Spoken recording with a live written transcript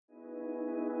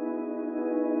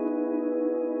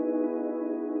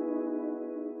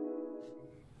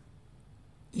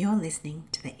You're listening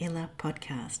to the IILAH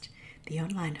podcast, the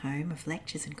online home of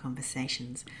lectures and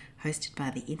conversations hosted by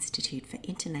the Institute for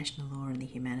International Law and the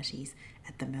Humanities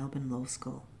at the Melbourne Law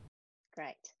School.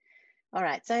 Great. All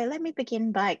right, so let me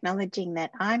begin by acknowledging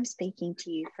that I'm speaking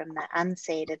to you from the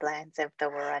unceded lands of the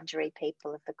Wurundjeri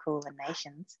people of the Kulin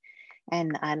Nations,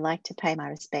 and I'd like to pay my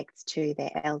respects to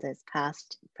their elders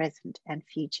past, present and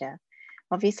future.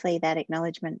 Obviously, that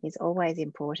acknowledgement is always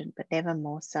important, but never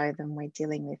more so than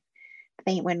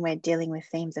when we're dealing with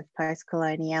themes of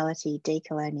postcoloniality,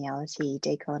 decoloniality,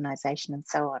 decolonisation and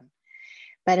so on.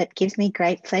 But it gives me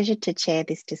great pleasure to chair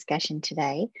this discussion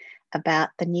today about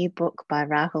the new book by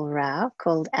Rahul Rao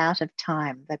called Out of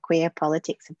Time, The Queer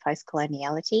Politics of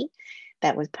Postcoloniality,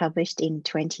 that was published in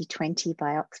 2020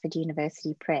 by Oxford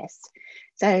University Press.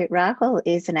 So Rahul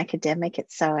is an academic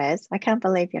at SOAS. I can't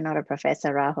believe you're not a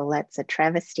professor, Rahul. That's a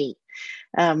travesty.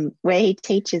 Where he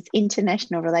teaches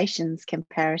international relations,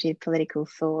 comparative political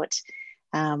thought,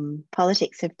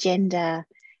 politics of gender,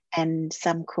 and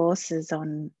some courses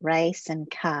on race and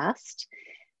caste.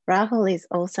 Rahul is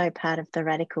also part of the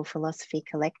Radical Philosophy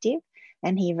Collective,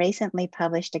 and he recently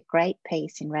published a great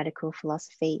piece in Radical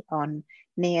Philosophy on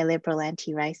neoliberal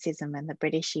anti-racism and the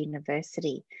British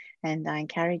University. And I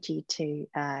encourage you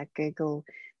to Google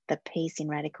the piece in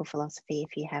Radical Philosophy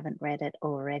if you haven't read it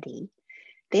already.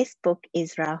 This book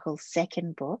is Rahul's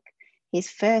second book. His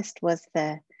first was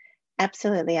the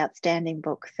absolutely outstanding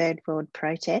book, Third World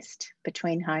Protest,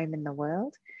 Between Home and the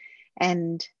World.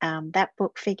 And that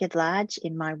book figured large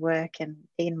in my work and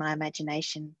in my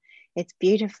imagination. It's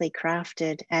beautifully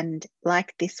crafted and,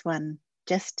 like this one,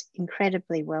 just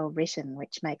incredibly well written,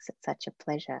 which makes it such a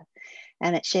pleasure.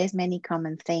 And it shares many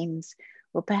common themes,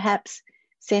 or perhaps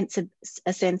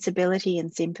a sensibility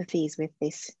and sympathies with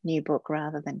this new book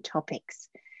rather than topics.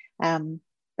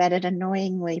 But it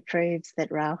annoyingly proves that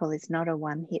Rahul is not a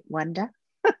one-hit wonder.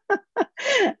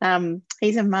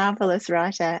 He's a marvelous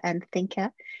writer and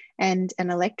thinker and an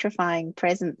electrifying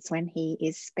presence when he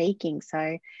is speaking.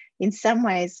 So in some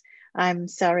ways, I'm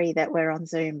sorry that we're on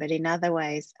Zoom, but in other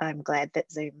ways, I'm glad that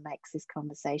Zoom makes this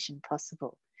conversation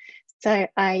possible. So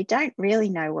I don't really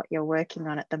know what you're working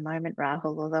on at the moment,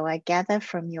 Rahul, although I gather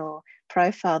from your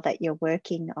profile that you're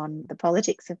working on the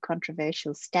politics of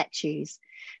controversial statues,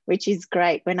 which is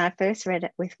great. When I first read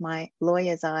it with my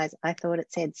lawyer's eyes, I thought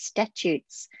it said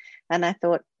statutes. And I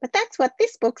thought, but that's what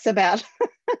this book's about.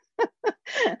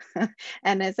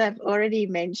 And as I've already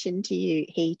mentioned to you,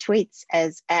 he tweets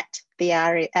as at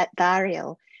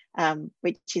Thariel,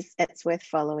 which is, it's worth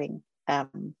following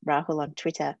Rahul on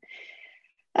Twitter.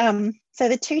 So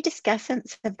the two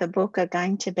discussants of the book are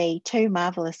going to be two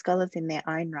marvellous scholars in their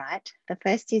own right. The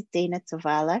first is Ntina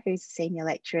Tzouvala, who's a senior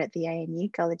lecturer at the ANU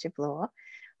College of Law.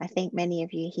 I think many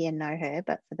of you here know her,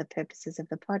 but for the purposes of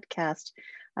the podcast,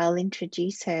 I'll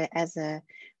introduce her as a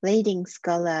leading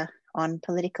scholar on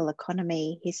political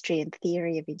economy, history and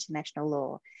theory of international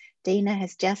law. Ntina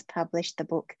has just published the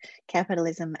book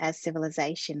Capitalism as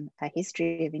Civilization, A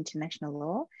History of International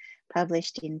Law,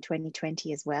 published in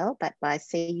 2020 as well, but by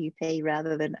CUP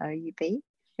rather than OUP.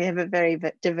 We have a very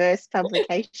diverse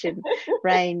publication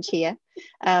range here.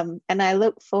 And I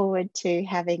look forward to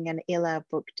having an IILAH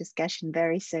book discussion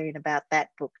very soon about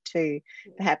that book too,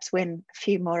 perhaps when a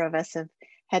few more of us have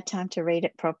had time to read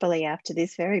it properly after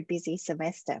this very busy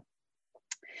semester.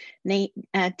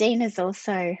 Dean is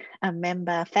also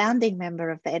a founding member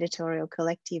of the editorial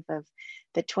collective of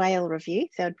the TWAIL Review,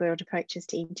 Third World Approaches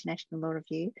to International Law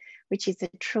Review, which is a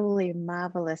truly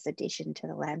marvellous addition to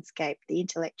the landscape, the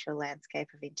intellectual landscape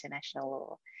of international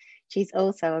law. She's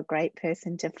also a great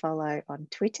person to follow on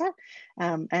Twitter.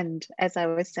 And as I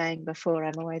was saying before,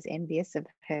 I'm always envious of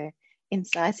her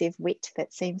incisive wit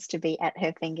that seems to be at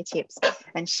her fingertips,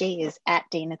 and she is at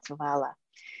Ntina Tzouvala.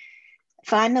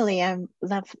 Finally,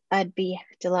 I'd be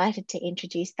delighted to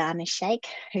introduce Danish Sheikh,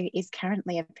 who is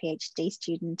currently a PhD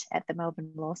student at the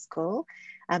Melbourne Law School,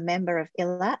 a member of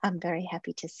IILAH, I'm very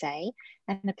happy to say,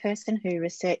 and a person who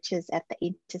researches at the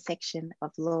intersection of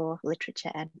law,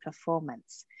 literature and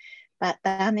performance. But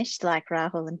Danish, like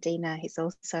Rahul and Ntina, is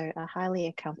also a highly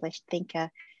accomplished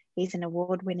thinker. He's an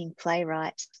award-winning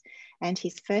playwright, and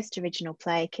his first original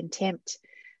play, Contempt,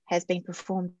 has been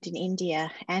performed in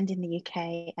India and in the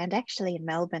UK and actually in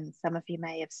Melbourne. Some of you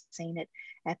may have seen it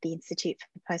at the Institute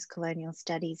for Postcolonial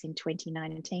Studies in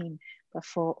 2019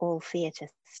 before all theatre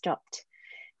stopped.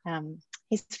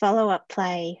 His follow-up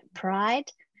play, Pride,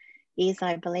 is,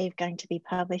 I believe, going to be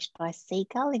published by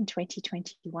Seagull in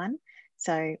 2021.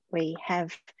 So we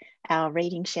have our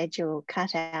reading schedule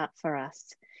cut out for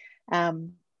us.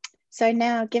 So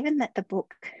now, given that the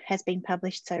book has been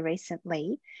published so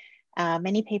recently,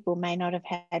 Many people may not have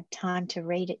had time to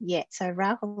read it yet. So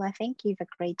Rahul, I think you've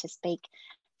agreed to speak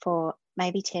for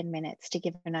maybe 10 minutes to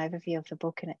give an overview of the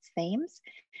book and its themes.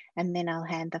 And then I'll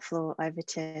hand the floor over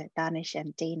to Danish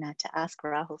and Dina to ask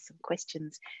Rahul some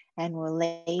questions, and we'll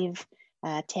leave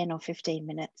 10 or 15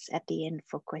 minutes at the end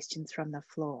for questions from the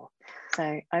floor.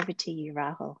 So over to you,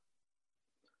 Rahul.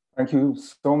 Thank you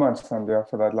so much, Sandhya,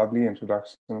 for that lovely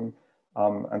introduction.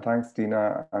 And thanks,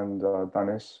 Dina and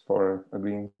Danish, for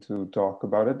agreeing to talk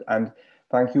about it. And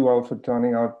thank you all for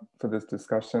turning out for this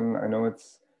discussion. I know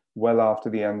it's well after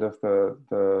the end of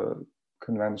the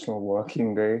conventional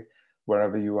working day,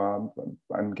 wherever you are.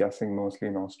 I'm guessing mostly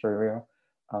in Australia,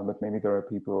 but maybe there are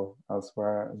people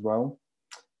elsewhere as well.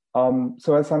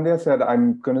 So as Sandhya said,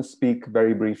 I'm going to speak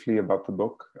very briefly about the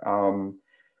book,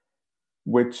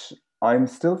 which I'm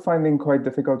still finding quite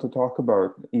difficult to talk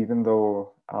about, even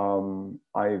though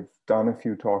I've done a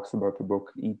few talks about the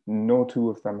book. No two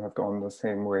of them have gone the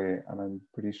same way, and I'm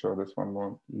pretty sure this one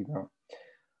won't either.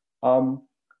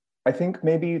 I think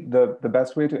maybe the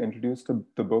best way to introduce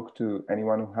the book to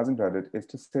anyone who hasn't read it is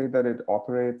to say that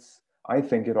I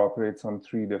think it operates on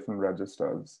 3 different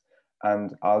registers.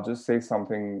 And I'll just say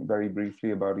something very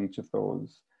briefly about each of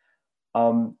those.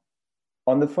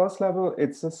 On the first level,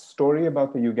 it's a story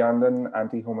about the Ugandan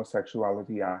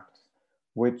Anti-Homosexuality Act,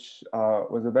 which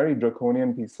was a very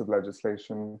draconian piece of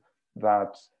legislation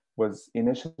that was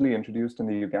initially introduced in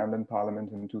the Ugandan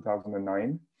parliament in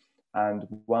 2009 and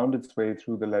wound its way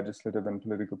through the legislative and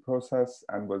political process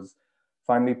and was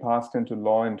finally passed into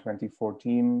law in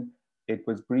 2014. It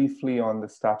was briefly on the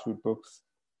statute books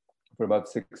for about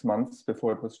 6 months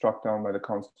before it was struck down by the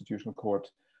Constitutional Court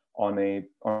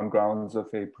on grounds of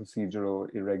a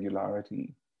procedural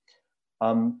irregularity.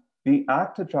 The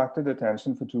act attracted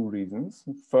attention for 2 reasons.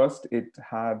 First, it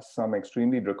had some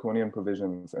extremely draconian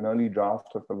provisions. An early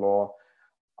draft of the law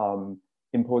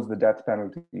imposed the death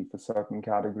penalty for certain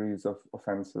categories of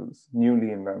offenses,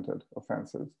 newly invented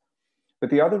offenses. But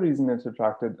the other reason it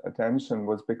attracted attention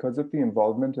was because of the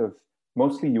involvement of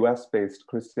mostly US-based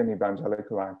Christian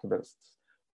evangelical activists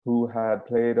who had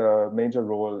played a major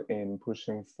role in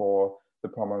pushing for the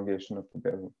promulgation of the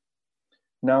bill.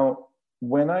 Now,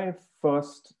 when I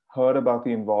first heard about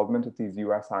the involvement of these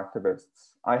US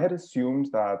activists, I had assumed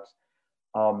that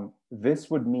this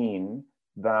would mean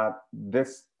that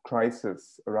this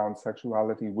crisis around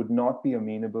sexuality would not be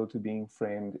amenable to being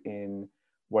framed in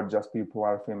what Jaspir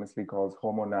Pawar famously calls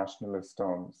homo-nationalist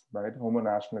terms, right?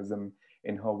 Homo-nationalism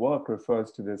in her work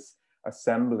refers to this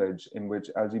assemblage in which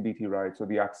LGBT rights or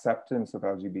the acceptance of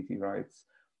LGBT rights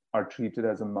are treated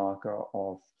as a marker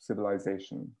of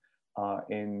civilization,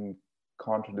 in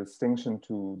contradistinction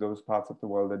to those parts of the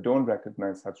world that don't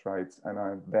recognize such rights and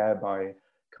are thereby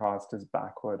cast as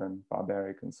backward and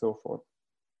barbaric and so forth.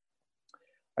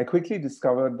 I quickly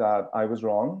discovered that I was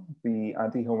wrong. The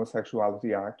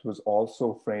Anti-Homosexuality Act was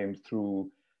also framed through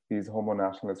these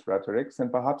homo-nationalist rhetorics,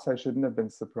 and perhaps I shouldn't have been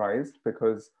surprised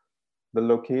because the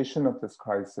location of this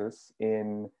crisis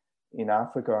in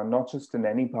Africa, not just in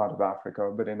any part of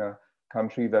Africa, but in a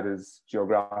country that is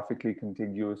geographically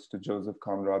contiguous to Joseph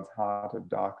Conrad's Heart of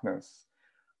Darkness,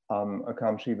 a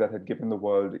country that had given the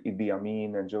world Idi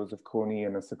Amin and Joseph Kony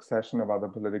and a succession of other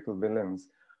political villains,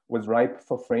 was ripe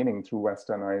for framing through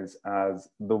Western eyes as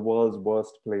the world's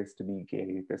worst place to be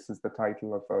gay. This is the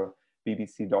title of a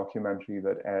BBC documentary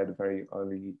that aired very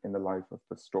early in the life of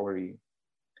the story.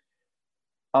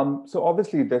 So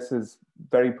obviously this is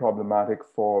very problematic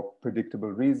for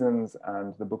predictable reasons,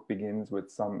 and the book begins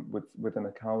with an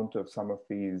account of some of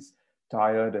these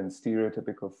tired and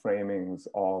stereotypical framings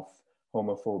of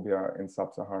homophobia in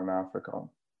sub-Saharan Africa.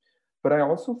 But I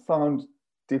also found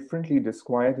differently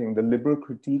disquieting the liberal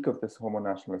critique of this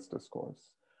homo-nationalist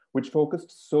discourse, which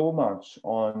focused so much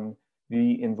on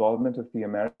the involvement of the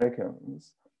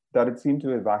Americans that it seemed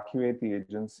to evacuate the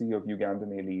agency of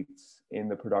Ugandan elites in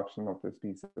the production of this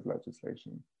piece of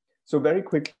legislation. So very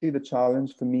quickly, the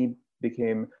challenge for me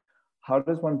became, how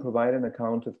does one provide an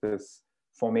account of this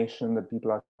formation that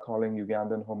people are calling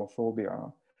Ugandan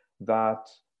homophobia that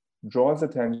draws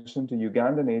attention to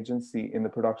Ugandan agency in the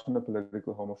production of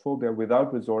political homophobia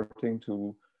without resorting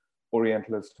to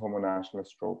Orientalist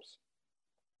homo-nationalist tropes?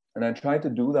 And I tried to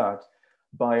do that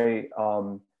by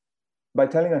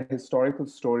telling a historical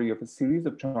story of a series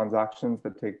of transactions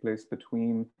that take place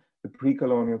between the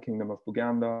pre-colonial kingdom of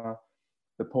Buganda,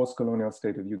 the post-colonial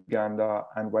state of Uganda,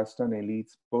 and Western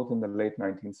elites, both in the late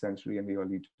 19th century and the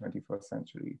early 21st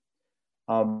century.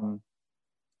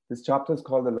 This chapter is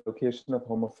called The Location of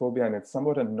Homophobia, and it's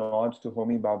somewhat a nod to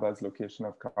Homi Bhabha's Location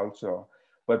of Culture.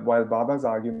 But while Bhabha's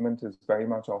argument is very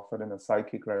much offered in a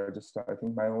psychic register, I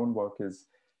think my own work is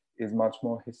is much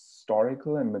more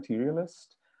historical and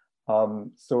materialist.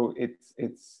 So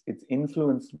it's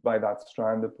influenced by that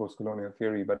strand of postcolonial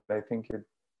theory, but I think it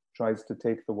tries to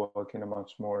take the work in a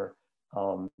much more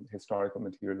historical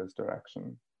materialist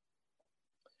direction.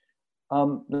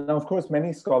 Now, of course,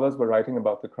 many scholars were writing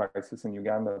about the crisis in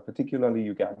Uganda, particularly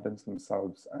Ugandans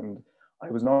themselves, and I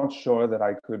was not sure that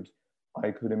I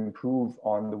could improve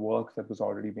on the work that was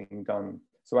already being done.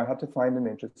 So I had to find an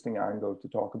interesting angle to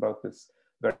talk about this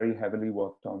very heavily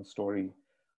worked on story.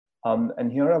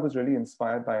 And here I was really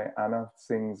inspired by Anna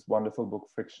Singh's wonderful book,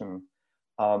 Friction,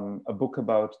 a book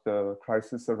about the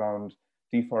crisis around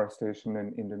deforestation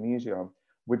in Indonesia,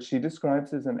 which she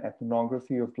describes as an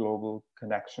ethnography of global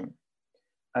connection.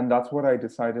 And that's what I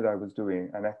decided I was doing,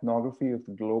 an ethnography of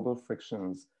the global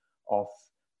frictions of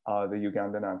the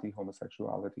Ugandan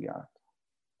Anti-Homosexuality Act.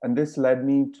 And this led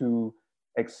me to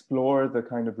explore the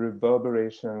kind of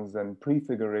reverberations and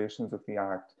prefigurations of the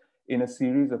act in a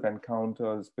series of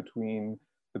encounters between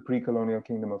the pre-colonial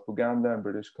kingdom of Uganda and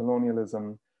British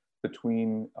colonialism,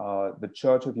 between the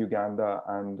Church of Uganda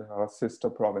and her sister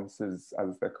provinces,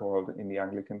 as they're called, in the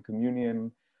Anglican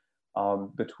Communion,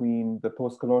 between the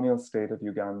post-colonial state of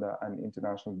Uganda and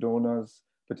international donors,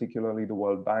 particularly the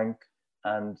World Bank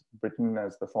and Britain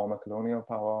as the former colonial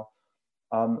power,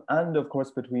 and of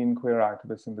course between queer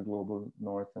activists in the global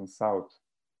North and South.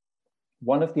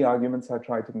 One of the arguments I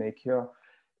try to make here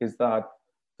is that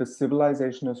the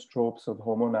civilizationist tropes of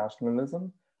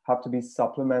homo-nationalism have to be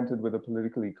supplemented with a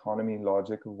political economy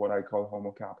logic of what I call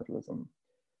homo-capitalism.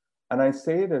 And I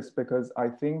say this because I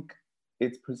think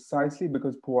it's precisely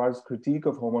because Puar's critique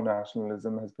of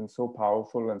homo-nationalism has been so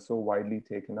powerful and so widely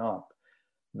taken up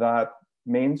that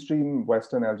mainstream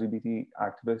Western LGBT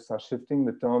activists are shifting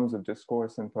the terms of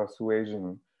discourse and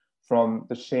persuasion from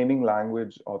the shaming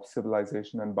language of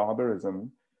civilization and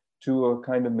barbarism to a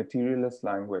kind of materialist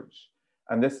language.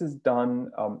 And this is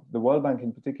done, the World Bank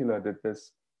in particular did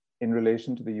this in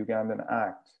relation to the Ugandan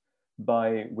Act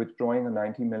by withdrawing a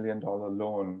 $90 million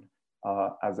loan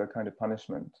as a kind of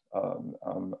punishment,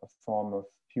 a form of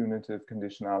punitive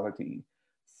conditionality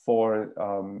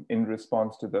in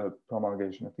response to the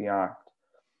promulgation of the act.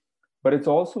 But it's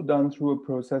also done through a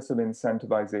process of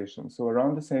incentivization. So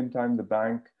around the same time, the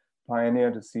bank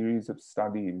pioneered a series of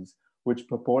studies which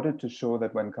purported to show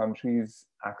that when countries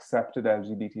accepted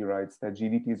LGBT rights, their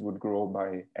GDPs would grow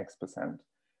by X%.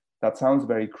 That sounds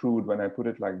very crude when I put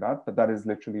it like that, but that is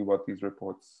literally what these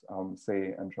reports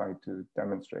say and try to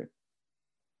demonstrate.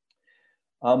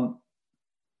 And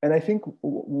I think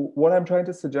what I'm trying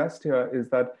to suggest here is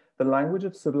that the language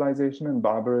of civilization and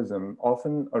barbarism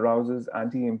often arouses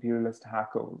anti-imperialist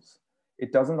hackles.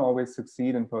 It doesn't always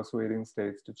succeed in persuading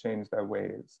states to change their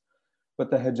ways.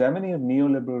 But the hegemony of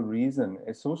neoliberal reason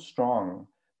is so strong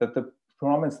that the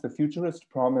promise, the futurist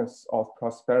promise of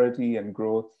prosperity and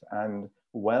growth and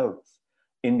wealth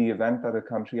in the event that a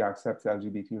country accepts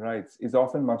LGBT rights is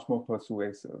often much more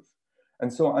persuasive.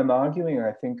 And so I'm arguing,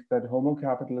 I think, that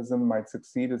homo-capitalism might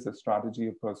succeed as a strategy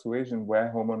of persuasion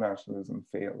where homo-nationalism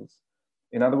fails.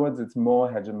 In other words, it's more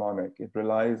hegemonic. It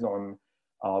relies on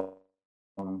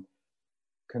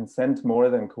consent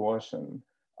more than coercion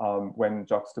when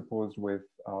juxtaposed with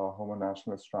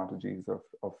homo-nationalist strategies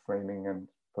of framing and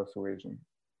persuasion.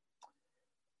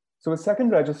 So a second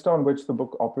register on which the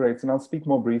book operates, and I'll speak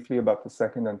more briefly about the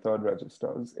second and third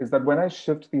registers, is that when I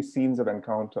shift these scenes of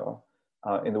encounter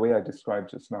in the way I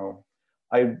described just now,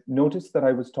 I noticed that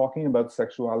I was talking about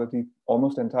sexuality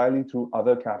almost entirely through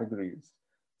other categories,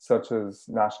 such as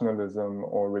nationalism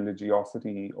or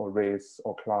religiosity or race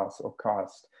or class or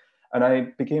caste. And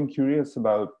I became curious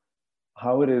about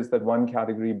how it is that one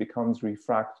category becomes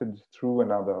refracted through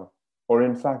another, or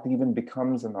in fact even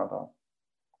becomes another.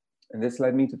 And this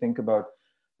led me to think about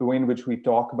the way in which we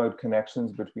talk about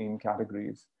connections between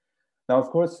categories. Now, of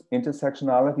course,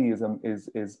 intersectionality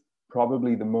is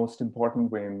probably the most important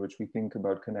way in which we think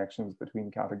about connections between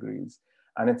categories.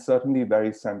 And it's certainly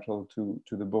very central to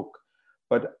the book.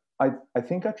 But I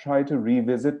think I try to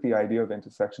revisit the idea of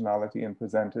intersectionality and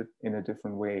present it in a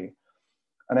different way.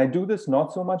 And I do this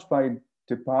not so much by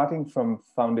departing from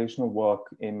foundational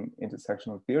work in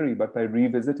intersectional theory, but by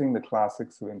revisiting the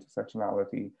classics of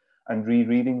intersectionality and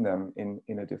rereading them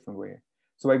in a different way.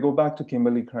 So I go back to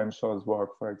Kimberly Crenshaw's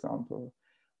work, for example,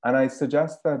 and I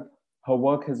suggest that her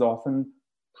work has often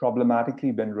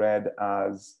problematically been read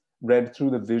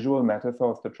through the visual metaphor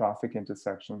of the traffic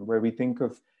intersection, where we think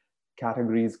of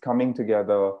categories coming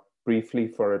together briefly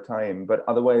for a time, but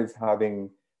otherwise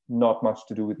having not much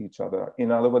to do with each other.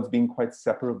 In other words, being quite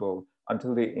separable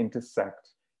until they intersect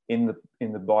in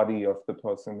the body of the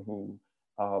person who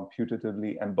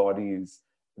putatively embodies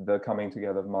the coming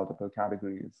together of multiple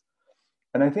categories.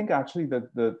 And I think actually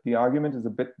that the argument is a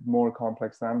bit more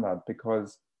complex than that,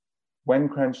 because when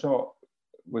Crenshaw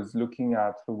was looking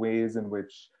at the ways in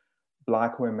which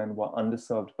Black women were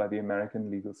underserved by the American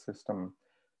legal system,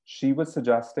 she was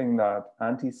suggesting that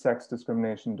anti-sex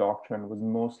discrimination doctrine was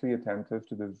mostly attentive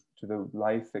to the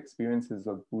life experiences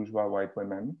of bourgeois white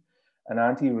women, and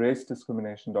anti-race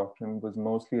discrimination doctrine was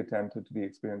mostly attentive to the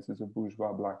experiences of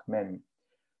bourgeois Black men.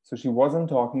 So she wasn't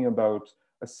talking about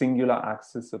a singular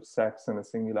axis of sex and a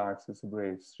singular axis of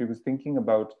race. She was thinking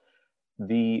about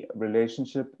the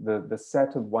relationship, the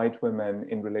set of white women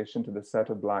in relation to the set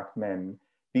of Black men,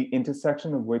 the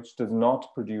intersection of which does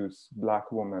not produce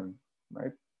Black women,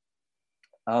 right?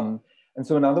 And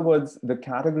so in other words, the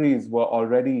categories were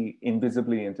already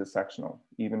invisibly intersectional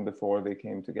even before they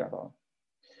came together.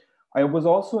 I was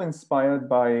also inspired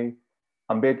by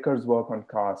Ambedkar's work on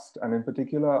caste, and in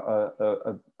particular,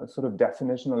 a sort of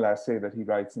definitional essay that he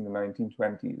writes in the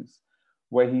 1920s,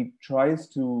 where he tries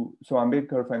to, so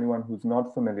Ambedkar, for anyone who's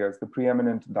not familiar, is the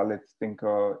preeminent Dalit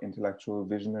thinker, intellectual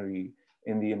visionary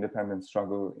in the independence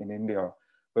struggle in India,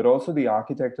 but also the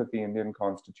architect of the Indian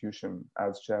Constitution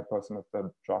as chairperson of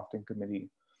the drafting committee.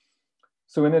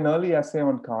 So in an early essay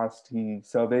on caste, he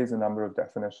surveys a number of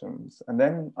definitions and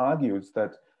then argues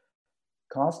that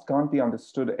caste can't be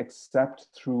understood except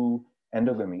through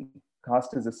endogamy.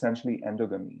 Caste is essentially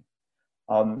endogamy.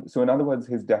 So in other words,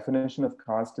 his definition of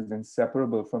caste is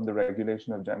inseparable from the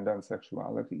regulation of gender and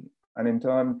sexuality. And in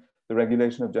turn, the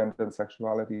regulation of gender and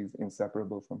sexuality is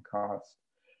inseparable from caste.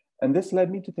 And this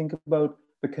led me to think about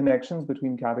the connections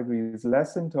between categories,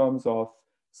 less in terms of,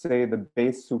 say, the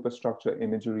base superstructure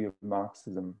imagery of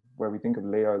Marxism, where we think of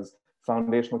layers,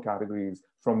 foundational categories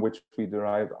from which we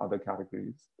derive other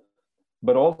categories,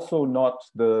 but also not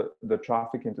the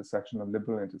traffic intersection of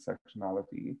liberal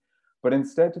intersectionality, but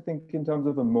instead to think in terms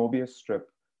of a Mobius strip,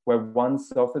 where one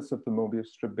surface of the Mobius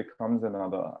strip becomes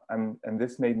another. And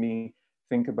this made me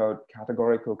think about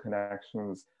categorical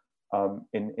connections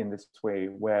in this way,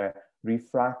 where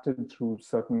refracted through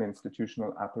certain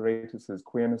institutional apparatuses,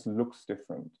 queerness looks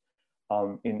different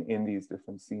in these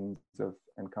different scenes of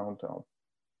encounter.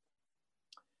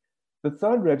 The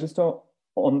third register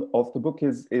of the book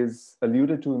is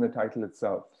alluded to in the title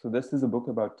itself. So this is a book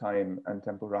about time and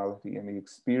temporality and the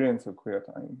experience of queer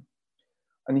time.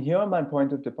 And here my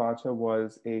point of departure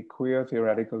was a queer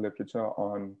theoretical literature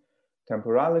on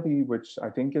temporality, which I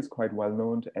think is quite well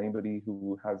known to anybody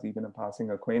who has even a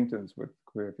passing acquaintance with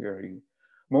queer theory.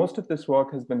 Most of this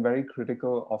work has been very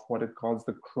critical of what it calls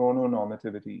the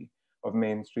chrononormativity of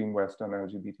mainstream Western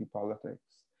LGBT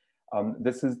politics.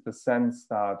 This is the sense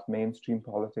that mainstream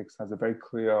politics has a very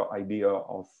clear idea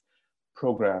of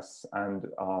progress and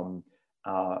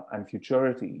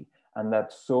futurity, and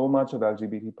that so much of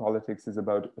LGBT politics is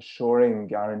about assuring,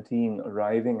 guaranteeing,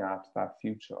 arriving at that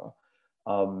future.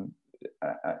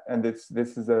 And this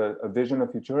is a vision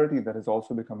of futurity that has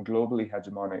also become globally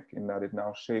hegemonic in that it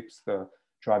now shapes the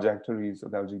trajectories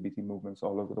of LGBT movements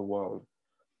all over the world.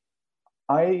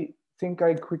 I think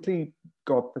I quickly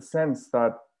got the sense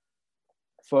that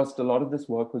first, a lot of this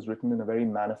work was written in a very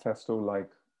manifesto-like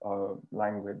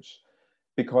language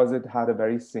because it had a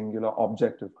very singular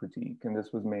objective critique, and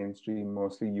this was mainstream,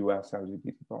 mostly US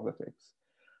LGBT politics.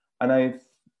 And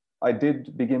I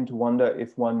did begin to wonder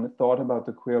if one thought about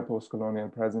the queer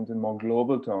postcolonial present in more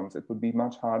global terms, it would be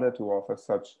much harder to offer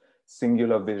such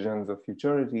singular visions of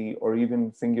futurity or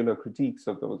even singular critiques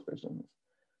of those visions.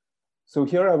 So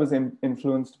here I was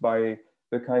influenced by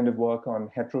the kind of work on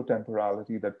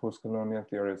heterotemporality that postcolonial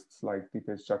theorists like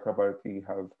Dipesh Chakrabarty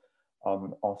have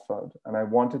offered. And I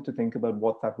wanted to think about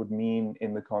what that would mean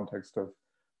in the context of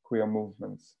queer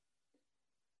movements.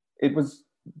 It was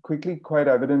quickly quite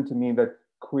evident to me that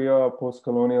queer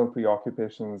postcolonial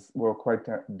preoccupations were quite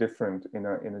different in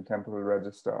a temporal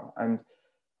register. And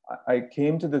I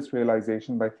came to this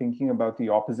realization by thinking about the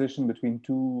opposition between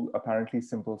two apparently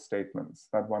simple statements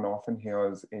that one often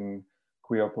hears in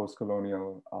queer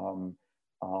postcolonial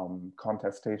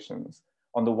contestations.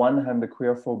 On the one hand, the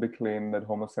queerphobic claim that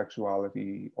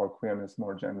homosexuality or queerness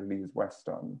more generally is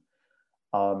Western.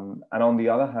 And on the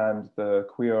other hand, the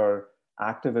queer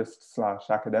activist /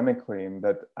 academic claim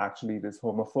that actually it is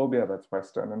homophobia that's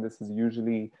Western. And this is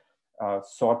usually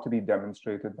sought to be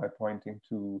demonstrated by pointing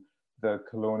to the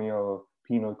colonial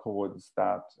penal codes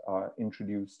that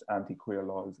introduced anti-queer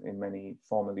laws in many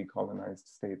formerly colonized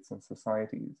states and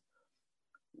societies.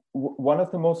 One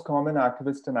of the most common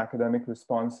activist and academic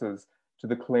responses to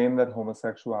the claim that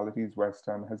homosexuality is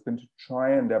Western has been to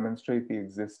try and demonstrate the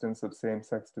existence of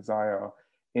same-sex desire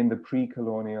in the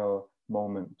pre-colonial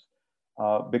moment.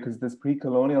 because this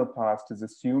pre-colonial past is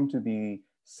assumed to be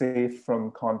safe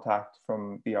from contact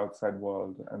from the outside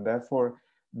world. And therefore,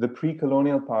 the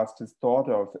pre-colonial past is thought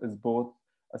of as both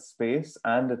a space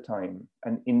and a time,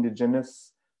 an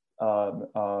indigenous,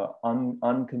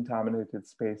 uncontaminated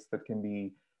space that can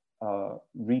be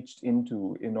reached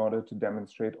into in order to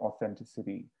demonstrate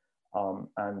authenticity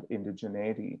and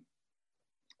indigeneity.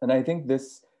 And I think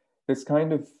this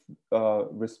kind of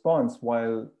response,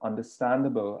 while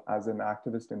understandable as an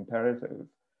activist imperative,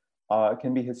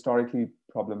 can be historically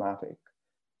problematic.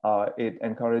 It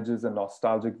encourages a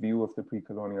nostalgic view of the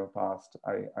pre-colonial past.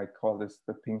 I call this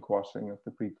the pinkwashing of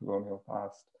the pre-colonial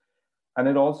past. And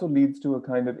it also leads to a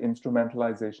kind of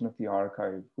instrumentalization of the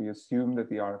archive. We assume that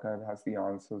the archive has the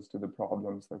answers to the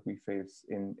problems that we face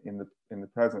in the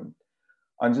present.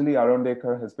 Anjali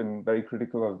Arondekar has been very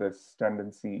critical of this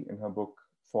tendency in her book,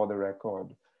 For the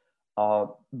Record.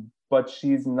 But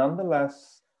she's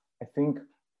nonetheless, I think,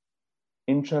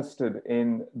 interested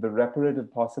in the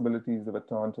reparative possibilities of a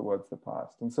turn towards the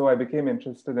past. And so I became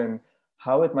interested in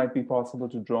how it might be possible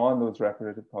to draw on those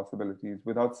reparative possibilities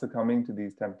without succumbing to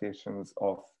these temptations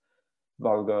of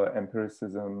vulgar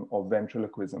empiricism or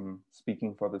ventriloquism,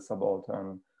 speaking for the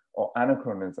subaltern, or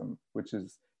anachronism, which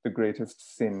is the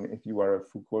greatest sin if you are a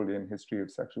Foucauldian historian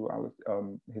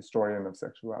of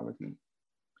sexuality.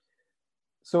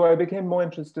 So I became more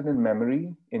interested in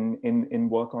memory, in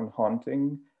work on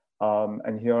haunting,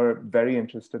 and here very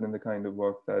interested in the kind of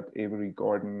work that Avery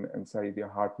Gordon and Saidia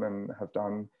Hartman have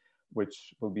done,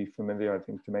 which will be familiar, I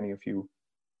think, to many of you.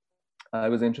 I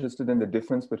was interested in the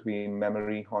difference between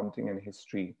memory, haunting, and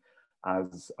history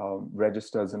as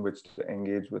registers in which to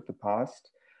engage with the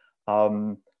past.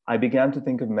 I began to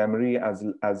think of memory as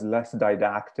less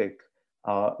didactic,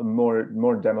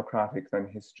 more democratic than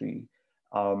history.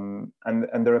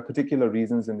 And there are particular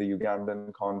reasons in the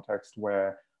Ugandan context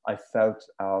where I felt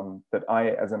that I,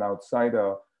 as an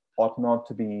outsider, ought not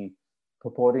to be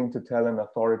purporting to tell an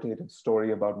authoritative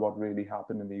story about what really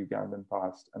happened in the Ugandan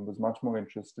past, and was much more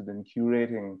interested in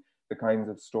curating the kinds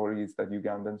of stories that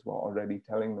Ugandans were already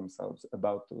telling themselves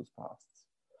about those pasts.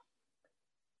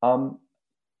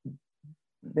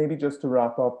 Maybe just to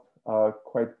wrap up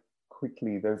quite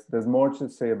quickly, there's more to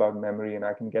say about memory, and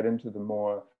I can get into the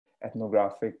more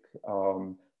ethnographic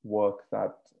work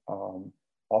that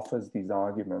offers these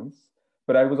arguments.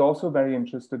 But I was also very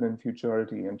interested in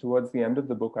futurity. And towards the end of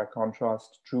the book, I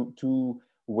contrast two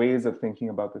ways of thinking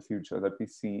about the future that we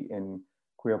see in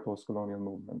queer postcolonial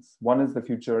movements. One is the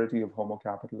futurity of homo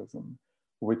capitalism,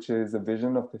 which is a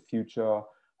vision of the future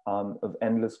of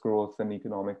endless growth and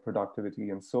economic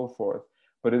productivity and so forth,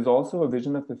 but is also a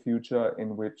vision of the future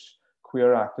in which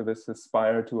queer activists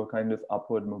aspire to a kind of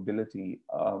upward mobility,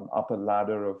 up a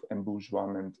ladder of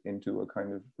embourgeoisement into a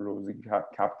kind of rosy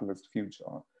capitalist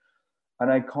future.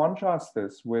 And I contrast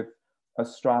this with a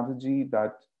strategy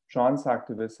that trans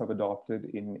activists have adopted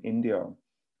in India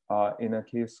in a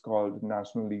case called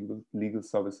National Legal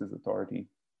Services Authority,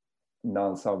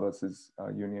 NALSA versus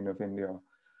Union of India,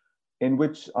 in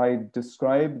which I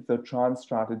describe the trans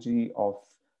strategy of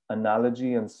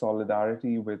analogy and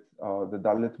solidarity with the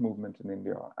Dalit movement in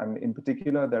India, and in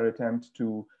particular their attempt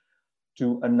to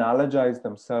analogize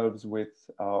themselves with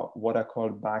what are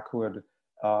called backward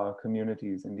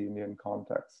communities in the Indian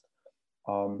context,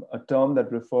 a term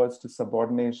that refers to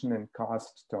subordination in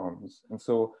caste terms. And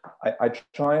so I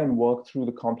try and work through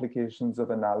the complications of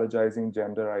analogizing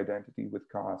gender identity with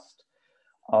caste,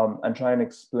 and try and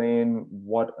explain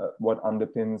what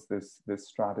underpins this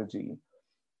strategy.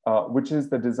 Which is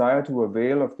the desire to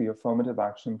avail of the affirmative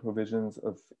action provisions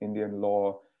of Indian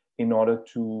law in order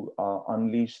to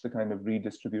unleash the kind of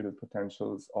redistributive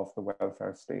potentials of the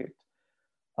welfare state.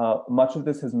 Much of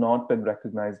this has not been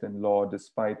recognized in law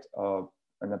despite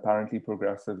an apparently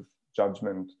progressive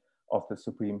judgment of the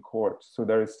Supreme Court. So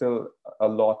there is still a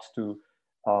lot to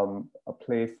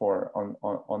play for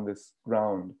on this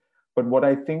ground. But what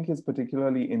I think is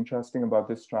particularly interesting about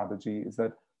this strategy is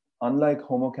that unlike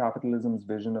homo capitalism's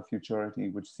vision of futurity,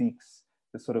 which seeks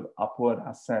this sort of upward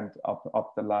ascent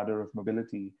up the ladder of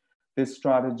mobility, this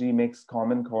strategy makes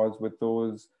common cause with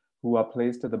those who are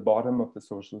placed at the bottom of the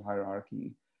social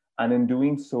hierarchy. And in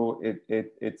doing so,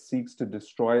 it seeks to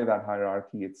destroy that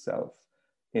hierarchy itself.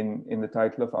 In the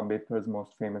title of Ambedkar's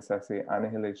most famous essay,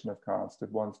 Annihilation of Caste,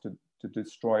 it wants to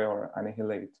destroy or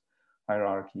annihilate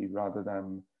hierarchy rather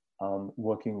than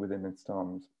working within its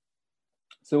terms.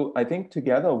 So I think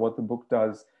together what the book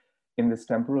does in this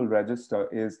temporal register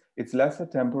is it's less a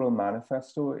temporal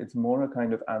manifesto, it's more a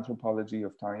kind of anthropology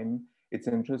of time. It's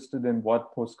interested in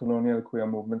what postcolonial queer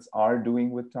movements are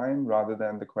doing with time rather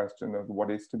than the question of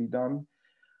what is to be done.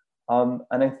 And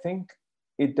I think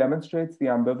it demonstrates the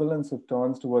ambivalence of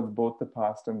turns towards both the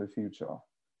past and the future.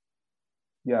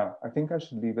 Yeah, I think I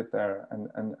should leave it there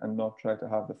and not try to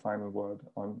have the final word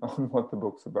on what the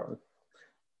book's about.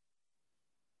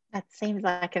 That seems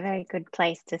like a very good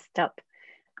place to stop.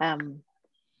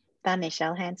 Danish,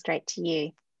 I'll hand straight to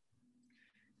you.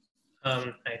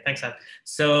 Hi, thanks, Anne.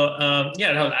 So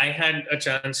yeah, Rahul, I had a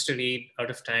chance to read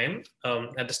Out of Time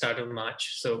at the start of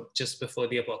March, so just before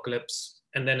the apocalypse,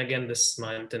 and then again this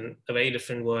month in a very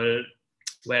different world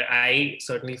where I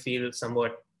certainly feel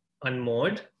somewhat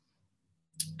unmoored.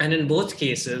 And in both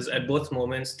cases, at both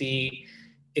moments, the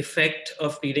effect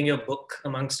of reading your book,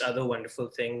 amongst other wonderful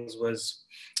things, was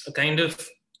a kind of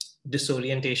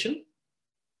disorientation.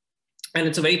 And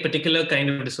it's a very particular kind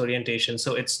of disorientation.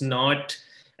 So it's not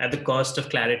at the cost of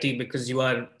clarity, because you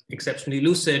are exceptionally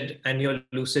lucid, and your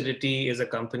lucidity is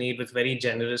accompanied with very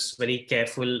generous, very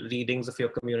careful readings of your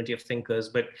community of thinkers.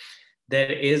 But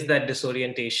there is that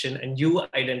disorientation, and you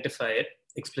identify it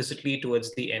explicitly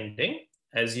towards the ending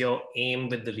as your aim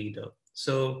with the reader.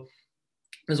 So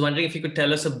I was wondering if you could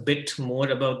tell us a bit more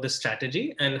about this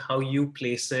strategy and how you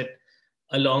place it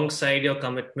alongside your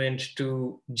commitment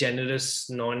to generous,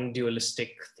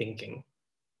 non-dualistic thinking.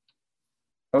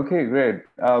 Okay, great.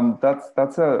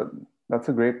 That's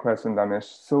a great question, Danish.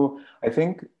 So I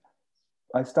think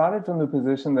I started from the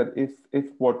position that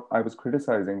if what I was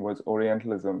criticizing was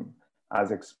Orientalism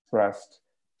as expressed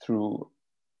through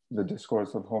the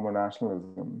discourse of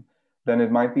homo-nationalism, then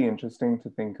it might be interesting to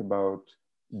think about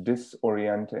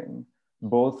disorienting,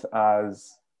 both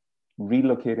as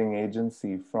relocating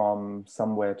agency from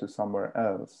somewhere to somewhere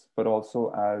else, but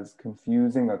also as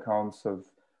confusing accounts of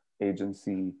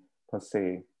agency per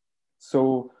se.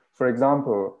 So, for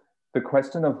example, the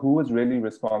question of who was really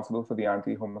responsible for the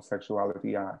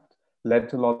Anti-Homosexuality Act led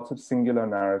to lots of singular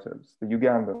narratives, the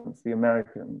Ugandans, the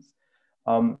Americans.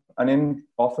 And in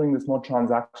offering this more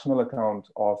transactional account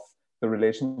of the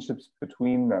relationships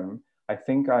between them, I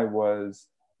think I was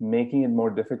making it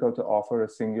more difficult to offer a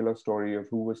singular story of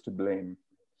who was to blame.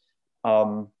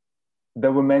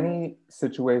 There were many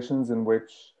situations in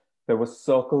which there were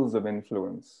circles of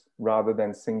influence rather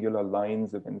than singular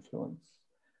lines of influence.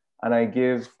 And I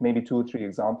give maybe 2 or 3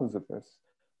 examples of this.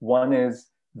 One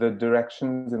is the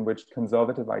directions in which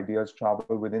conservative ideas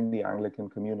travel within the Anglican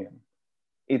Communion.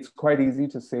 It's quite easy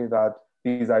to say that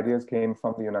these ideas came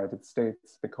from the United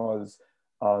States because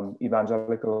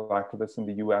evangelical activists in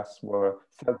the US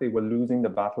felt they were losing the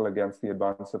battle against the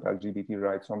advance of LGBT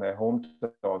rights on their home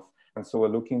turf, and so were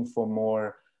looking for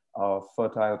more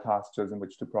fertile pastures in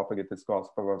which to propagate this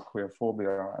gospel of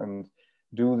queerphobia, and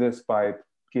do this by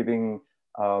giving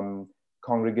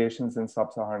congregations in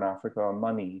sub-Saharan Africa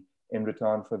money in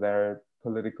return for their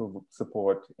political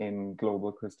support in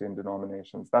global Christian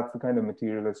denominations. That's the kind of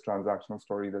materialist transactional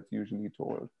story that's usually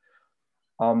told.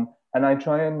 And I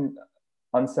try and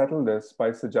unsettle this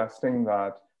by suggesting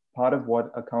that part of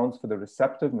what accounts for the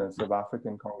receptiveness of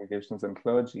African congregations and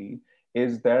clergy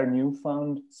is their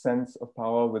newfound sense of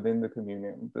power within the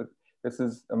communion. That this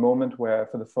is a moment where,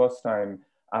 for the first time,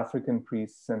 African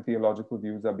priests and theological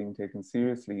views are being taken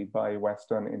seriously by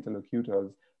Western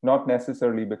interlocutors, not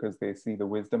necessarily because they see the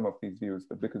wisdom of these views,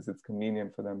 but because it's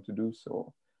convenient for them to do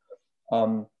so.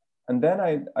 And then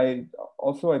I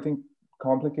also, I think,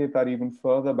 complicate that even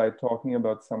further by talking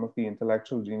about some of the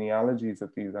intellectual genealogies of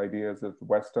these ideas of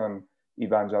Western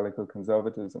evangelical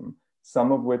conservatism,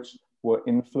 some of which were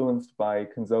influenced by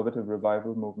conservative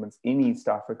revival movements in East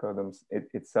Africa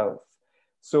itself.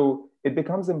 So it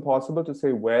becomes impossible to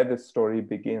say where this story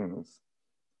begins.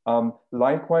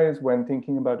 Likewise, when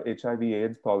thinking about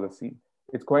HIV/AIDS policy,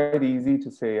 it's quite easy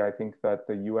to say, I think, that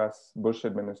the US Bush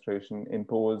administration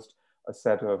imposed a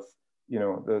set of,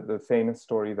 the famous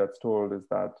story that's told is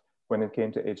that when it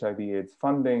came to HIV/AIDS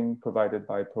funding provided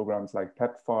by programs like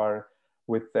PEPFAR,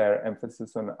 with their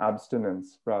emphasis on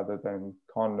abstinence rather than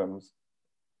condoms,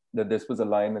 that this was a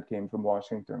line that came from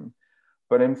Washington.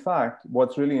 But in fact,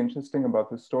 what's really interesting about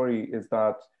this story is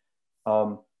that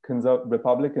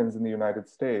Republicans in the United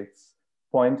States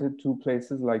pointed to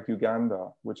places like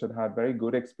Uganda, which had had very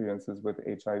good experiences with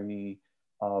HIV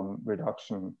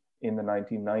reduction in the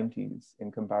 1990s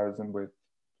in comparison with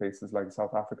places like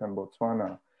South Africa and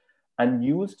Botswana, and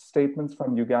used statements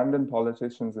from Ugandan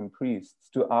politicians and priests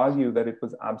to argue that it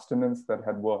was abstinence that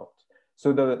had worked.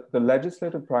 So the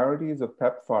legislative priorities of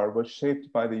PEPFAR were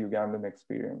shaped by the Ugandan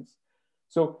experience.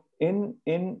 So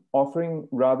in offering,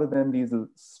 rather than these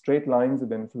straight lines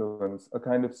of influence, a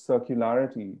kind of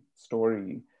circularity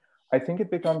story, I think it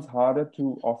becomes harder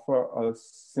to offer a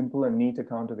simple and neat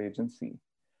account of agency.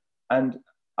 And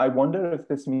I wonder if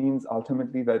this means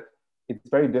ultimately that it's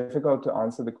very difficult to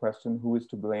answer the question, who is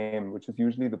to blame, which is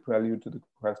usually the prelude to the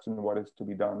question, what is to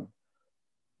be done?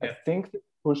 Yeah. I think it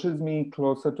pushes me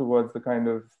closer towards the kind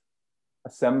of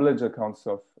assemblage accounts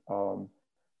of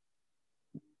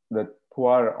that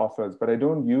Poir offers, but I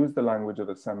don't use the language of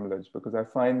assemblage because I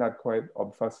find that quite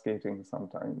obfuscating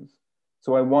sometimes.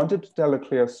 So I wanted to tell a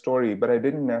clear story, but I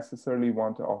didn't necessarily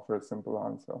want to offer a simple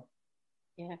answer.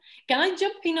 Yeah, can I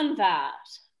jump in on that?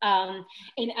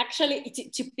 And actually,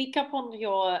 to pick up on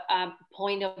your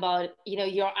point about,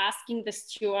 you're asking the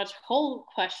Stuart Hall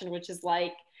question, which is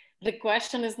like, the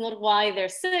question is not why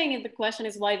they're saying it, the question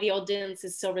is why the audience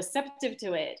is so receptive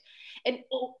to it and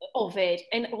of it.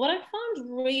 And what I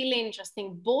found really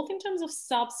interesting, both in terms of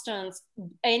substance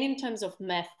and in terms of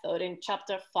method in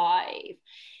chapter 5,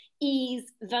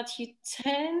 is that you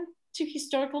turn to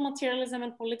historical materialism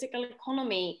and political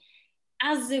economy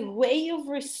as a way of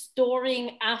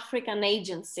restoring African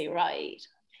agency, right?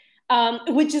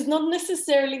 Which is not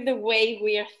necessarily the way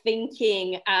we are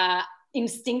thinking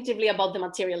instinctively about the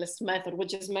materialist method,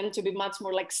 which is meant to be much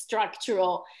more like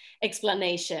structural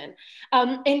explanation.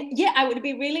 And yeah, I would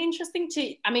be really interesting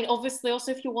to, obviously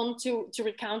also if you want to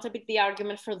recount a bit the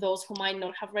argument for those who might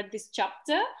not have read this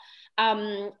chapter,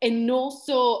 and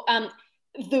also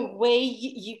the way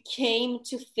you came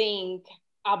to think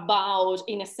about,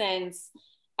 in a sense,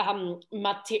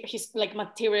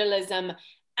 materialism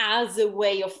as a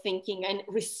way of thinking and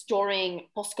restoring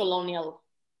postcolonial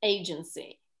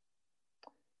agency.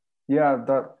 Yeah,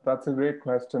 that's a great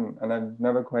question, and I've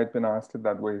never quite been asked it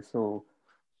that way. So,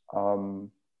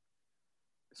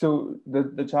 so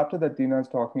the chapter that Dina is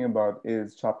talking about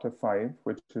is chapter 5,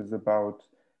 which is about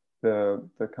the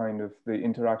kind of the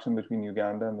interaction between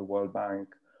Uganda and the World Bank.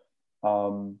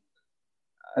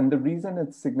 And the reason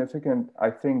it's significant, I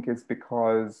think, is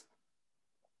because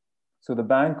so the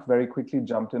bank very quickly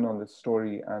jumped in on this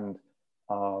story and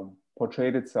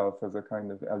portrayed itself as a kind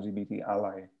of LGBT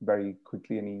ally very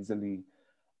quickly and easily.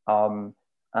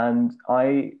 And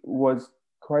I was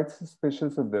quite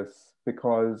suspicious of this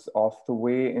because of the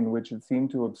way in which it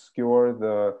seemed to obscure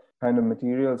the kind of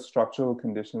material structural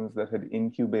conditions that had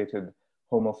incubated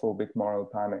homophobic moral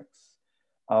panics.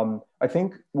 I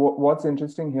think what's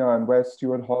interesting here and where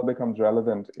Stuart Hall becomes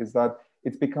relevant is that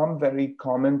it's become very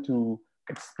common to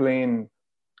explain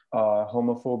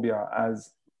homophobia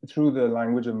as through the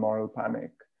language of moral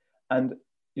panic. And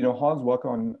Hall's work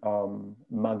on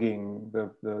mugging,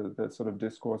 the sort of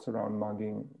discourse around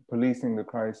mugging, policing the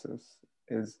crisis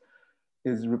is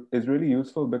really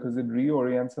useful because it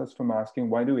reorients us from asking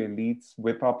why do elites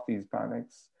whip up these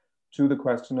panics to the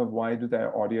question of why are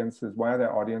their audiences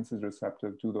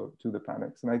receptive to the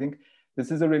panics. And I think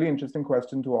this is a really interesting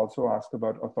question to also ask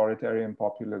about authoritarian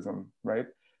populism, right?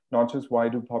 Not just why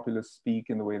do populists speak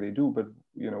in the way they do, but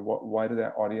why do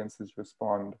their audiences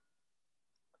respond?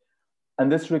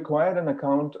 And this required an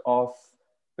account of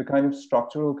the kind of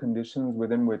structural conditions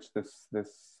within which this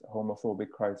homophobic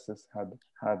crisis had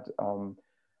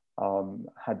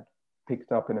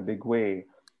picked up in a big way.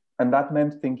 And that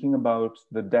meant thinking about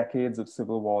the decades of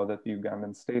civil war that the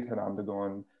Ugandan state had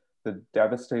undergone, the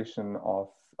devastation of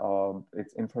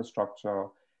its infrastructure,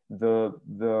 the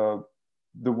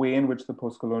way in which the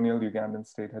post-colonial Ugandan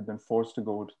state had been forced to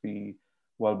go to the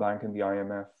World Bank and the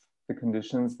IMF, the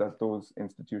conditions that those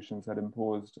institutions had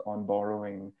imposed on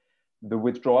borrowing, the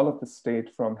withdrawal of the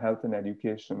state from health and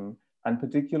education, and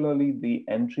particularly the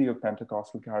entry of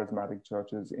Pentecostal charismatic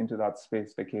churches into that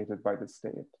space vacated by the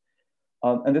state.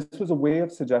 And this was a way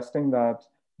of suggesting that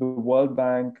the World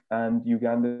Bank and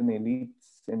Ugandan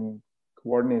elites in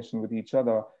coordination with each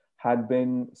other had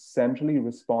been centrally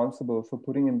responsible for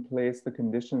putting in place the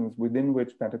conditions within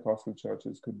which Pentecostal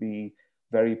churches could be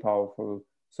very powerful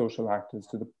social actors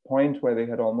to the point where they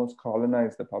had almost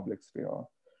colonized the public sphere.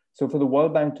 So for the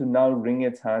World Bank to now wring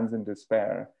its hands in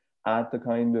despair at the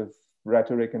kind of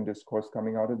rhetoric and discourse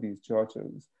coming out of these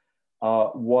churches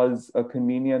was a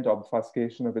convenient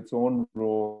obfuscation of its own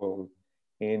role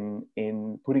in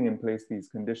putting in place these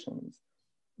conditions.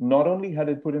 Not only had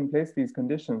it put in place these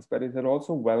conditions, but it had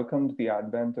also welcomed the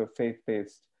advent of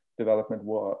faith-based development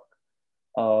work,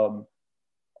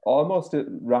 almost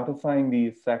ratifying the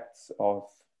effects of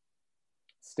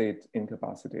state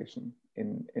incapacitation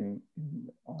in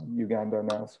Uganda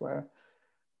and elsewhere.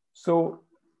 So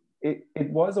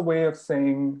it was a way of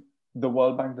saying the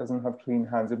World Bank doesn't have clean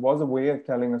hands. It was a way of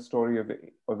telling a story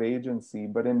of agency,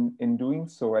 but in doing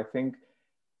so, I think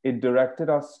it directs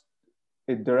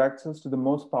us to the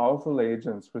most powerful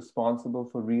agents responsible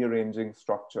for rearranging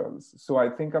structures. So I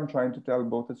think I'm trying to tell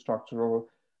both a structural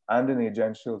and an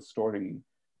agential story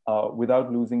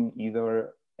without losing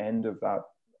either end of that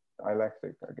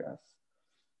dialectic, I guess.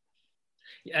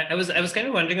 Yeah, I was kind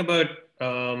of wondering about,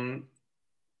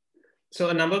 so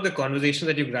a number of the conversations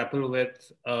that you grapple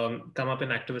with come up in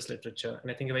activist literature.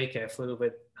 And I think you're very careful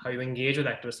with how you engage with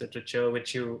activist literature,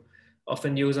 which you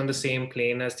often use on the same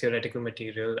plane as theoretical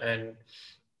material. And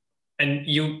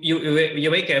you're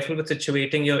very careful with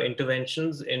situating your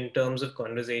interventions in terms of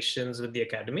conversations with the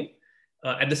academy.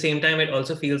 At the same time, it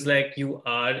also feels like you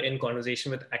are in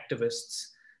conversation with activists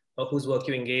whose work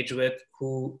you engage with,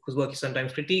 whose work you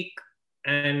sometimes critique.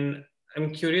 And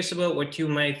I'm curious about what you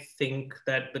might think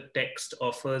that the text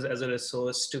offers as a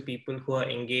resource to people who are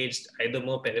engaged either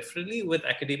more peripherally with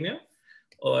academia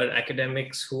or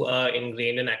academics who are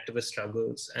ingrained in activist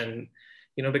struggles. And,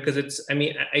 because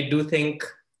I do think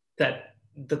that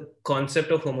the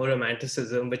concept of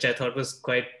homoromanticism, which I thought was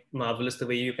quite marvelous, the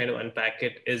way you kind of unpack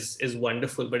it is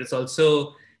wonderful, but it's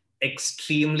also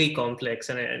extremely complex.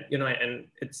 And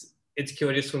it's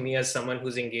curious for me as someone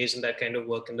who's engaged in that kind of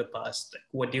work in the past.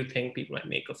 What do you think people might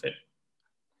make of it?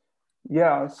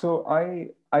 Yeah, so I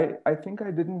think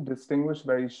I didn't distinguish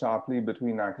very sharply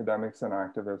between academics and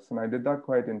activists. And I did that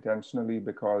quite intentionally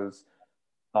because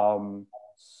so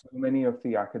many of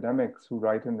the academics who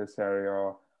write in this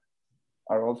area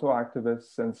are also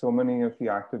activists, and so many of the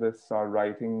activists are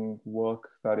writing work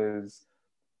that is,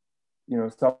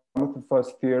 some of the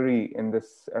first theory in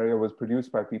this area was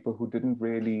produced by people who didn't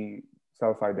really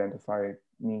self-identify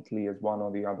neatly as one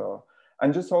or the other.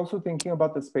 And just also thinking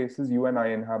about the spaces you and I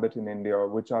inhabit in India,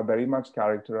 which are very much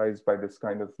characterized by this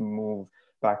kind of move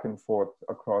back and forth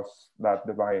across that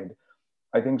divide,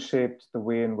 I think shaped the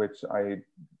way in which I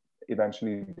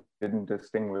eventually didn't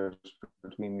distinguish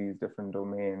between these different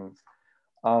domains.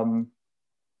 I'm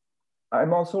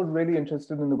also really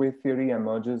interested in the way theory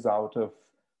emerges out of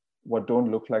what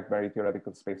don't look like very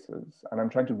theoretical spaces. And I'm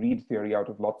trying to read theory out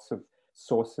of lots of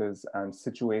sources and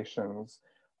situations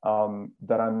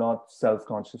that are not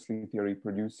self-consciously theory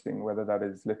producing, whether that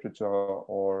is literature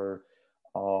or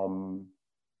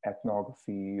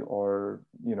ethnography or,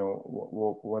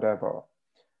 whatever.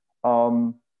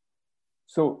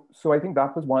 So I think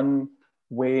that was one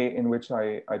way in which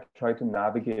I try to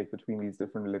navigate between these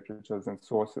different literatures and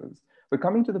sources. But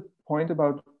coming to the point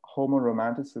about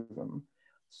homoromanticism,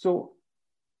 so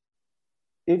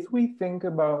if we think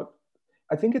about,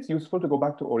 I think it's useful to go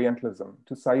back to Orientalism,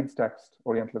 to Said's text,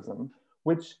 Orientalism,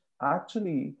 which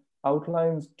actually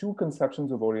outlines two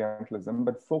conceptions of Orientalism,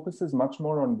 but focuses much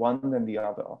more on one than the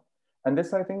other. And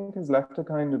this, I think, has left a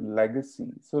kind of legacy.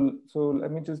 So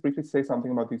let me just briefly say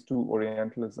something about these two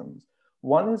Orientalisms.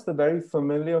 One is the very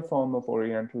familiar form of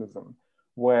Orientalism,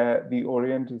 where the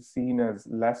Orient is seen as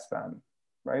less than,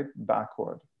 right,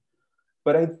 backward.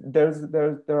 But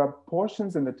there are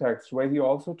portions in the text where he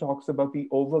also talks about the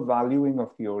overvaluing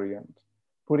of the Orient,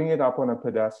 putting it up on a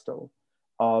pedestal.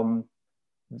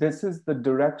 This is the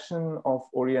direction of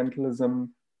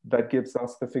Orientalism that gives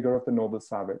us the figure of the noble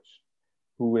savage,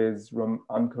 who is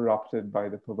uncorrupted by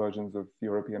the perversions of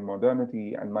European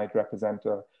modernity and might represent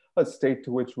a state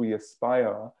to which we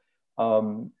aspire.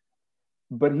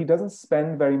 But he doesn't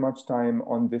spend very much time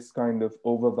on this kind of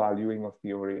overvaluing of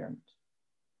the Orient.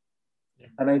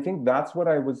 And I think that's what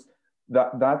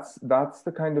that's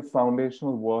the kind of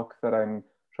foundational work that I'm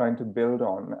trying to build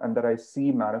on, and that I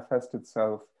see manifest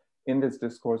itself in this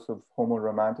discourse of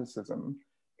homoromanticism,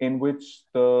 in which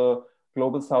the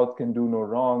global South can do no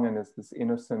wrong and is this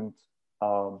innocent,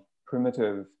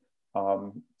 primitive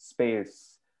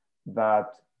space that,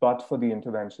 but for the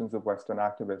interventions of Western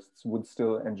activists, would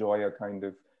still enjoy a kind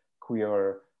of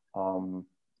queer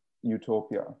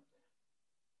utopia.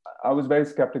 I was very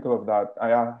skeptical of that.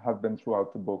 I have been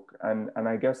throughout the book. And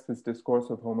I guess this discourse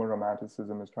of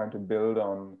homoromanticism is trying to build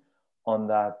on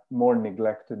that more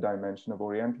neglected dimension of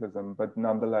Orientalism, but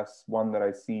nonetheless, one that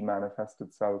I see manifest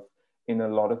itself in a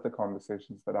lot of the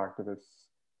conversations that activists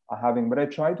are having. But I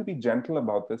try to be gentle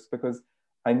about this because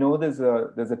I know there's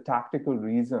a tactical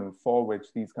reason for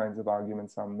which these kinds of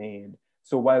arguments are made.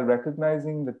 So while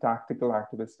recognizing the tactical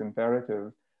activist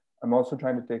imperative, I'm also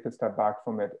trying to take a step back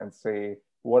from it and say,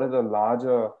 what are the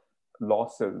larger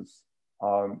losses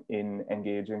in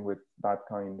engaging with that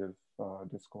kind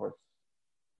of discourse?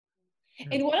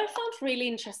 And what I found really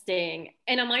interesting,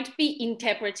 and I might be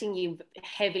interpreting you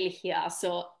heavily here,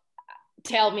 so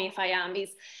tell me if I am, is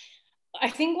I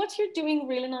think what you're doing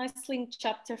really nicely in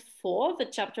chapter 4, the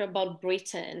chapter about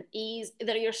Britain, is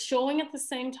that you're showing at the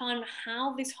same time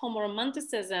how this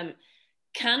homoromanticism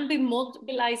can be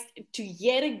mobilized to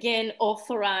yet again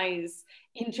authorize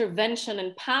intervention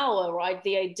and power, right?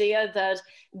 The idea that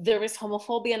there is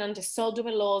homophobia and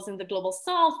anti-sodomy laws in the global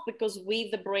South because we,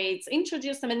 the Brits,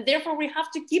 introduced them, and therefore we have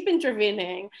to keep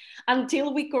intervening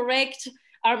until we correct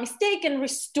our mistake and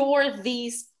restore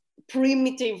this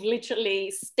primitive,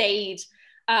 literally, state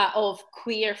of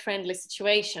queer-friendly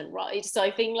situation, right? So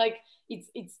I think like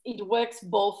it works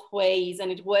both ways,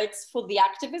 and it works for the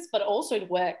activists, but also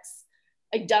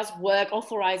it does work,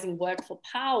 authorizing work for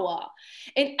power.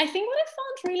 And I think what I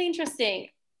found really interesting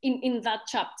in that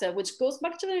chapter, which goes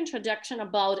back to the introduction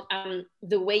about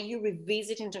the way you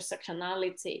revisit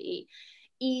intersectionality,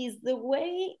 is the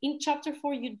way in chapter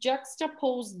 4 you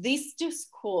juxtapose this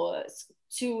discourse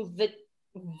to the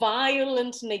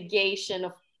violent negation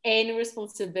of any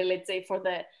responsibility for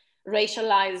the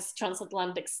racialized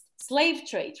transatlantic slave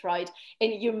trade, right?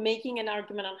 And you're making an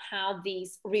argument on how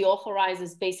this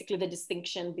reauthorizes basically the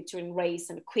distinction between race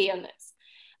and queerness.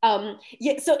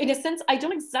 Yeah, so in a sense, I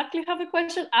don't exactly have a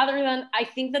question other than I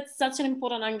think that's such an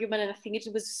important argument, and I think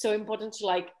it was so important to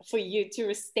like for you to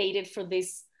restate it for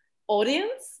this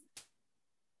audience.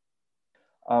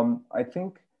 I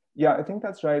think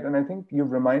that's right. And I think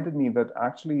you've reminded me that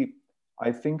actually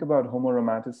I think about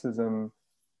homoromanticism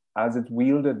as it's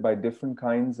wielded by different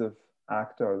kinds of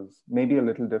actors, maybe a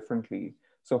little differently.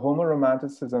 So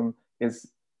homoromanticism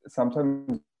is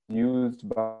sometimes used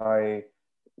by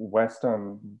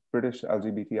Western British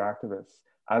LGBT activists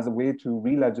as a way to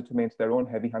re-legitimate their own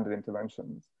heavy-handed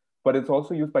interventions. But it's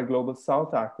also used by Global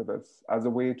South activists as a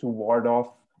way to ward off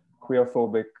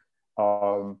queerphobic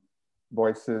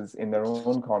voices in their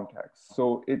own context.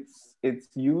 So it's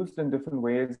used in different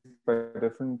ways by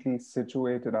differently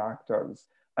situated actors.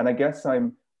 And I guess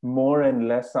I'm more and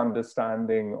less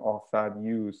understanding of that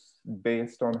use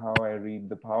based on how I read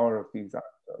the power of these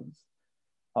actors.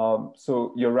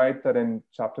 So you're right that in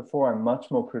chapter 4, I'm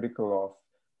much more critical of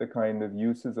the kind of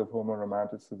uses of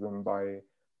homoromanticism by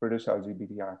British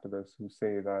LGBT activists who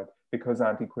say that because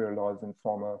anti-queer laws in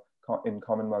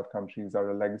Commonwealth countries are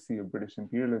a legacy of British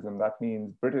imperialism, that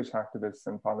means British activists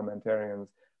and parliamentarians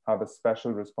have a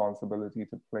special responsibility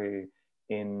to play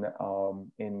in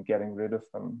getting rid of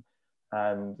them.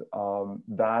 And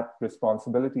that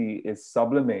responsibility is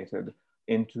sublimated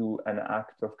into an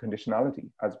act of conditionality,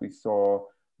 as we saw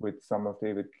with some of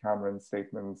David Cameron's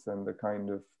statements and the kind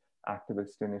of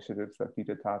activist initiatives that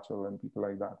Peter Tatchell and people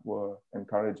like that were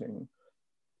encouraging.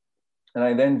 And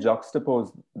I then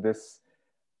juxtapose this.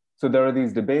 So there are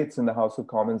these debates in the House of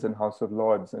Commons and House of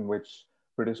Lords in which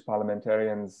British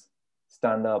parliamentarians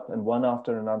stand up and one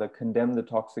after another condemn the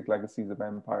toxic legacies of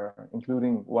empire,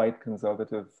 including white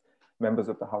conservative members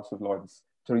of the House of Lords.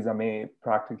 Theresa May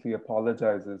practically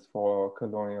apologizes for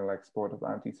colonial export of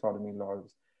anti-sodomy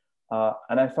laws.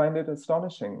 And I find it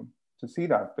astonishing to see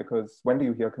that, because when do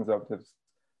you hear conservatives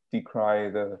decry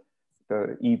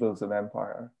the evils of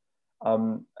empire?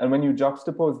 And when you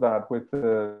juxtapose that with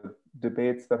the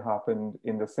debates that happened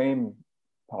in the same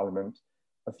parliament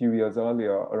a few years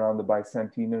earlier around the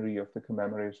bicentenary of the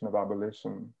commemoration of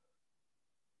abolition,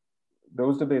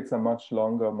 those debates are much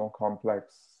longer, more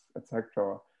complex,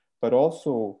 etc., but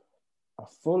also are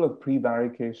full of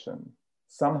prevarication.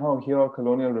 Somehow here,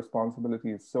 colonial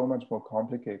responsibility is so much more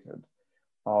complicated.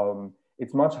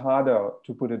 It's much harder,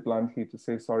 to put it bluntly, to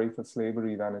say sorry for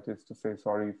slavery than it is to say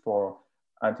sorry for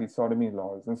anti-sodomy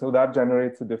laws. And so that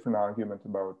generates a different argument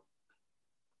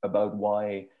about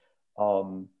why,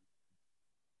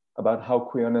 about how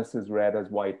queerness is read as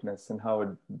whiteness and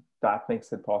how that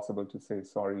makes it possible to say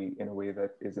sorry in a way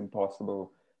that is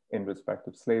impossible in respect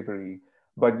of slavery.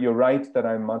 But you're right that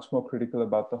I'm much more critical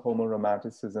about the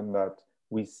homoromanticism that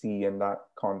we see in that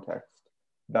context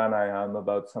than I am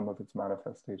about some of its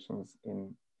manifestations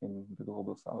in the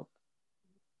Global South.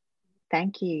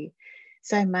 Thank you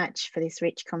so much for this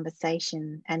rich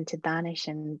conversation, and to Danish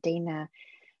and Dina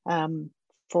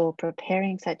for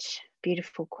preparing such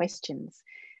beautiful questions.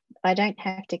 I don't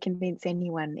have to convince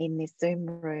anyone in this Zoom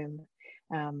room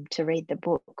to read the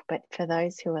book, but for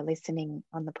those who are listening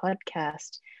on the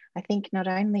podcast, I think not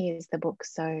only is the book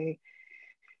so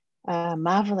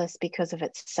marvelous because of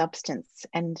its substance,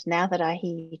 and now that I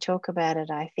hear you talk about it,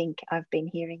 I think I've been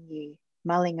hearing you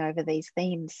mulling over these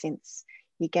themes since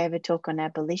you gave a talk on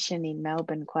abolition in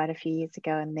Melbourne quite a few years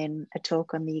ago, and then a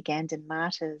talk on the Ugandan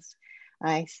martyrs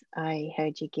I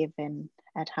heard you give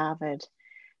at Harvard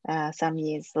some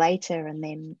years later. And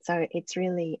then, so it's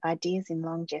really ideas in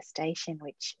long gestation,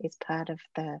 which is part of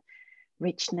the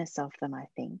richness of them, I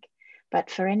think. But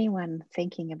for anyone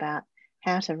thinking about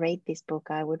how to read this book,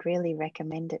 I would really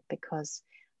recommend it because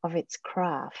of its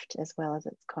craft as well as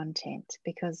its content,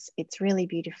 because it's really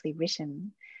beautifully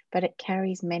written, but it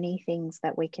carries many things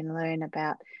that we can learn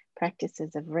about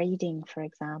practices of reading, for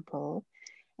example,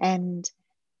 and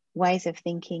ways of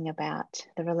thinking about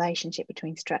the relationship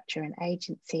between structure and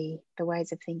agency, the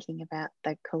ways of thinking about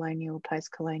the colonial,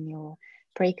 post-colonial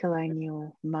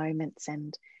pre-colonial moments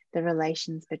and the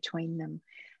relations between them,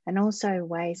 and also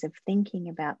ways of thinking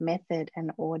about method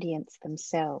and audience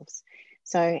themselves.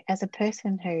 So as a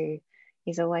person who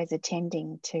is always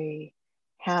attending to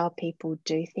how people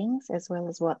do things as well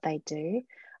as what they do,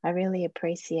 I really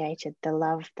appreciated the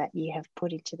love that you have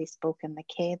put into this book and the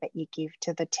care that you give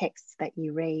to the texts that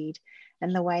you read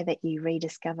and the way that you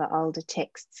rediscover older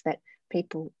texts that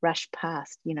people rush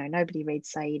past. You know, nobody reads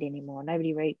Said anymore.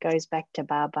 Nobody goes back to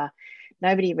Baba.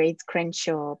 Nobody reads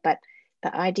Crenshaw. But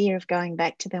the idea of going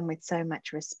back to them with so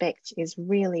much respect is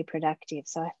really productive.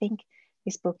 So I think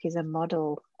this book is a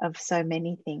model of so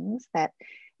many things that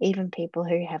even people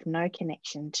who have no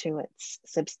connection to its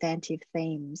substantive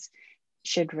themes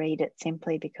should read it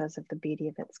simply because of the beauty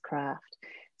of its craft.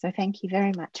 So thank you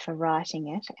very much for writing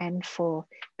it and for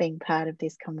being part of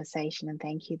this conversation. And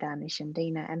thank you, Danish and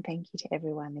Dina, and thank you to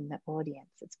everyone in the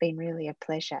audience. It's been really a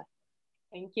pleasure.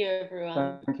 Thank you,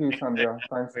 everyone. Thank you, Sandhya.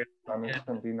 Thanks, Danish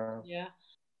and Dina. Yeah.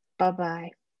 Bye-bye.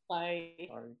 Bye.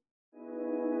 Bye.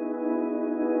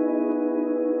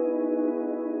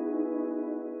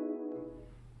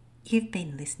 You've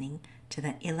been listening to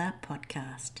the IILAH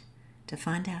podcast. To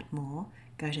find out more,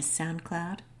 go to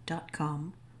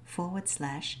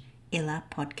soundcloud.com/IILAH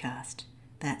podcast.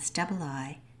 That's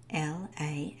IILAH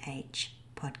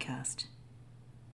podcast.